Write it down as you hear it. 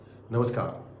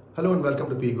Namaskar. Hello and welcome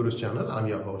to P Guru's channel. I'm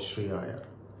your host Sri Iyer.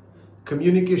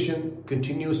 Communication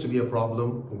continues to be a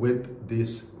problem with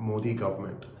this Modi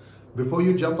government. Before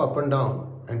you jump up and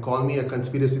down and call me a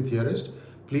conspiracy theorist,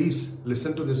 please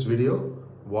listen to this video,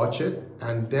 watch it,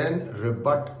 and then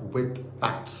rebut with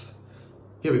facts.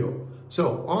 Here we go.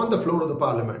 So, on the floor of the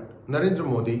parliament, Narendra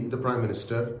Modi, the Prime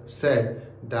Minister, said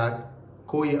that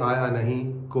koi aaya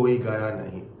nahi, koi gaya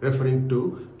nahi, referring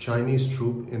to Chinese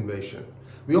troop invasion.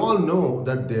 We all know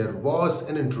that there was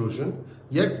an intrusion,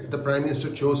 yet the Prime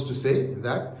Minister chose to say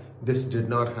that this did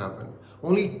not happen.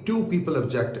 Only two people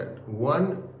objected.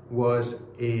 One was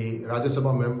a Rajya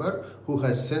Sabha member who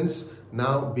has since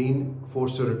now been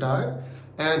forced to retire,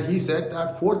 and he said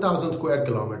that 4,000 square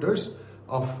kilometers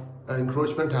of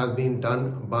encroachment has been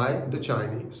done by the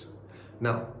Chinese.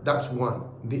 Now, that's one.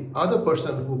 The other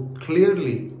person who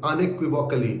clearly,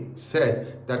 unequivocally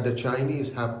said that the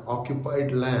Chinese have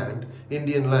occupied land,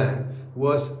 Indian land,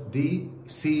 was the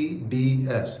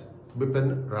CDS,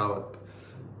 Bipin Rawat.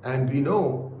 And we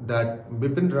know that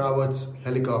Bipin Rawat's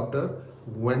helicopter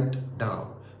went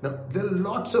down. Now, there are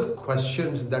lots of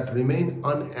questions that remain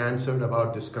unanswered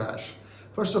about this crash.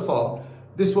 First of all,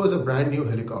 this was a brand new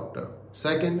helicopter.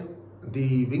 Second,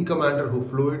 the wing commander who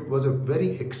flew it was a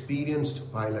very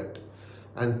experienced pilot.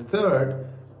 And third,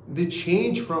 the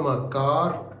change from a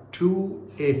car to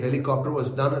a helicopter was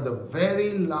done at the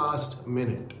very last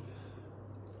minute.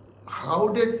 How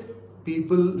did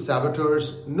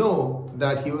saboteurs know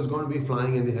that he was going to be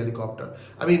flying in the helicopter?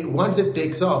 I mean, once it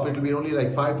takes off, it will be only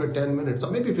like 5 to 10 minutes or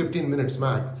maybe 15 minutes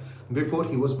max before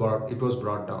it was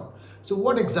brought down. So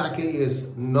what exactly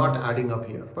is not adding up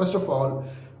here? First of all,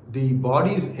 the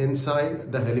bodies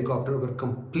inside the helicopter were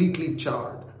completely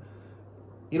charred.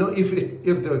 You know, if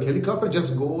the helicopter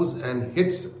just goes and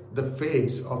hits the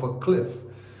face of a cliff,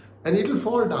 and it will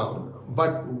fall down,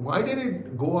 but why did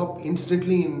it go up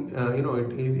instantly?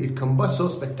 It combusts so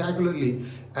spectacularly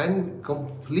and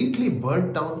completely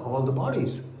burnt down all the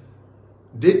bodies.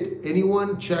 Did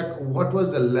anyone check what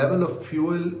was the level of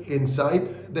fuel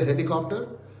inside the helicopter?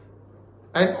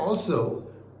 And also,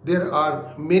 there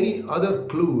are many other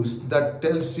clues that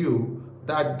tells you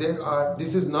that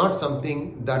this is not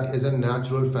something that is a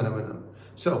natural phenomenon.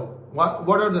 So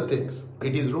what are the things?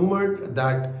 It is rumored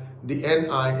that the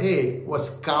NIA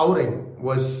was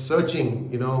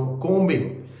searching,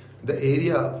 combing the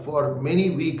area for many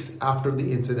weeks after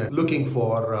the incident, looking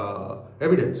for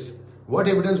evidence. What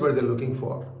evidence were they looking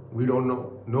for? We don't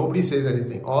know. Nobody says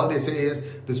anything. All they say is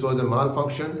this was a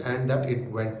malfunction and that it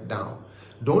went down.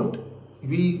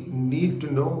 We need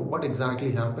to know what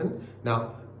exactly happened.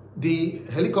 Now, the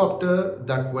helicopter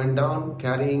that went down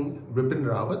carrying Bipin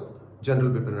Rawat, General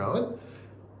Bipin Rawat,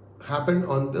 happened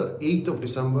on the 8th of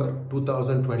December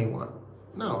 2021.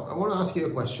 Now, I want to ask you a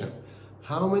question.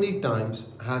 How many times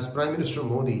has Prime Minister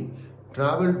Modi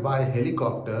traveled by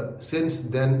helicopter since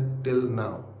then till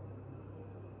now?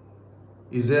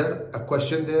 Is there a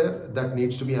question there that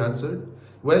needs to be answered?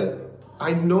 Well,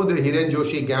 I know the Hiren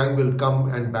Joshi gang will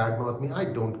come and badmouth me. I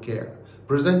don't care.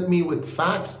 Present me with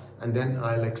facts and then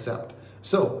I'll accept.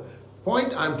 So,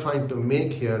 point I'm trying to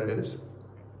make here is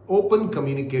open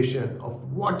communication of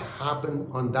what happened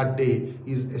on that day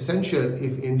is essential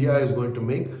if India is going to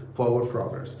make forward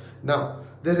progress. Now,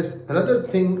 there is another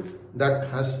thing that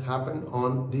has happened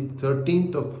on the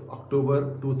 13th of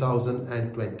October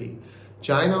 2020.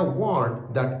 China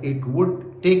warned that it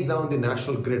would take down the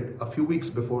national grid a few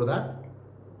weeks before that.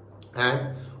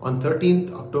 And on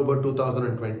 13th October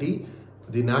 2020,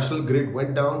 the national grid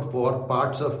went down for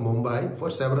parts of Mumbai for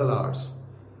several hours.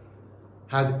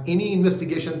 Has any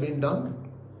investigation been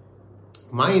done?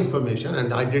 My information,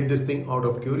 and I did this thing out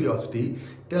of curiosity,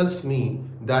 tells me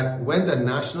that when the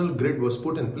national grid was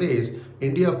put in place,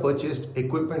 India purchased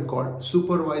equipment called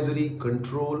Supervisory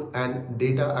Control and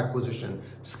Data Acquisition,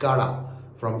 SCADA,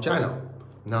 from China.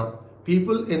 Now,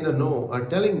 people in the know are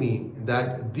telling me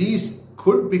that these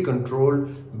could be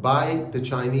controlled by the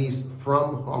Chinese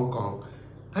from Hong Kong.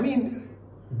 I mean,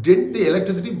 didn't the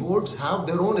electricity boards have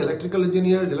their own electrical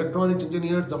engineers, electronic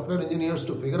engineers, software engineers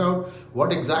to figure out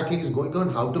what exactly is going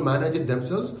on, how to manage it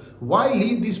themselves? Why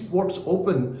leave these ports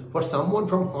open for someone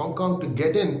from Hong Kong to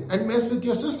get in and mess with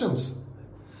your systems?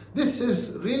 This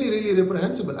is really, really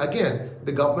reprehensible. Again,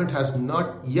 the government has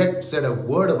not yet said a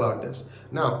word about this.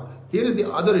 Now, here is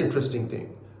the other interesting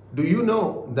thing. Do you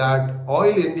know that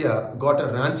Oil India got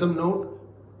a ransom note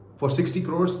for 60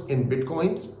 crores in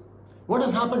Bitcoins? What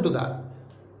has happened to that?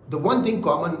 The one thing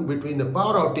common between the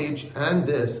power outage and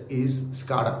this is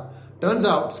SCADA. Turns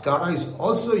out SCADA is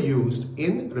also used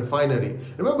in refinery.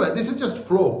 Remember, this is just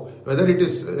flow, whether it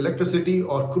is electricity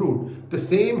or crude. The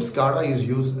same SCADA is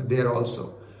used there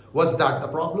also. Was that the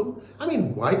problem? I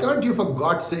mean, why can't you, for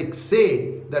God's sake,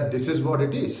 say that this is what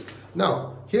it is?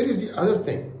 Now, here is the other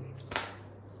thing.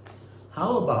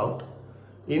 How about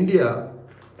India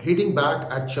hitting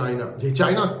back at China?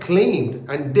 China claimed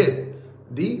and did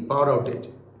the power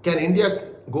outage. Can India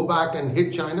go back and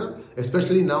hit China,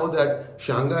 especially now that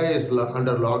Shanghai is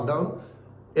under lockdown?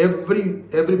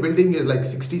 Every building is like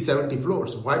 60, 70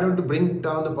 floors. Why don't you bring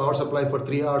down the power supply for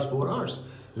 3 hours, 4 hours?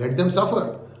 Let them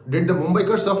suffer. Did the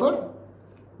Mumbaikars suffer?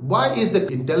 Why is the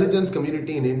intelligence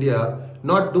community in India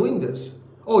not doing this?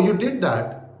 Oh, you did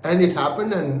that and it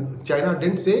happened and China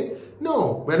didn't say?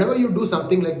 No, whenever you do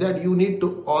something like that, you need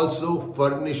to also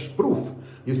furnish proof.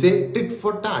 You say tit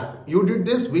for tat. You did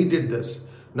this, we did this.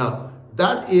 Now,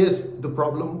 that is the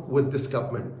problem with this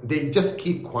government. They just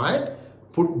keep quiet,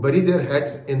 bury their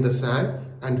heads in the sand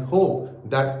and hope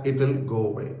that it will go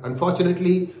away.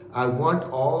 Unfortunately, I want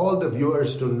all the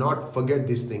viewers to not forget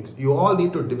these things. You all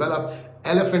need to develop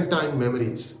elephantine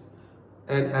memories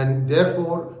and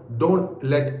therefore don't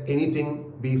let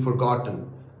anything be forgotten.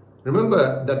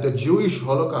 Remember that the Jewish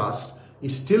Holocaust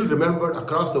is still remembered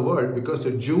across the world because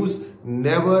the Jews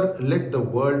never let the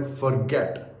world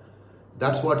forget.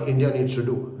 That's what India needs to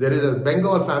do. There is a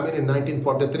Bengal famine in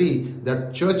 1943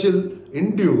 that Churchill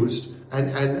induced, and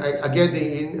again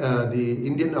the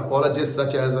Indian apologists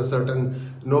such as a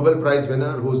certain Nobel Prize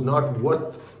winner who's not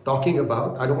worth talking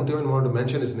about, I don't even want to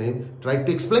mention his name, tried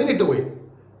to explain it away.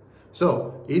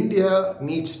 So India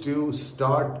needs to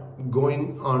start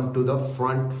going onto the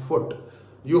front foot.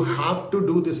 You have to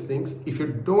do these things. If you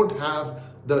don't have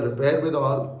the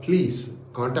wherewithal, please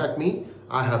contact me.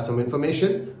 I have some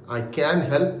information. I can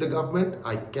help the government.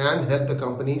 I can help the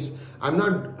companies. I'm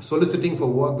not soliciting for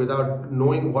work without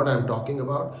knowing what I'm talking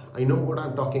about. I know what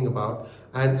I'm talking about.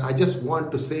 And I just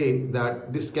want to say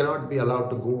that this cannot be allowed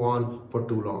to go on for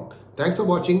too long. Thanks for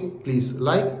watching. Please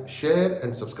like, share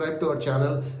and subscribe to our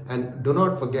channel. And do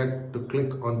not forget to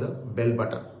click on the bell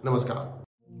button. Namaskar.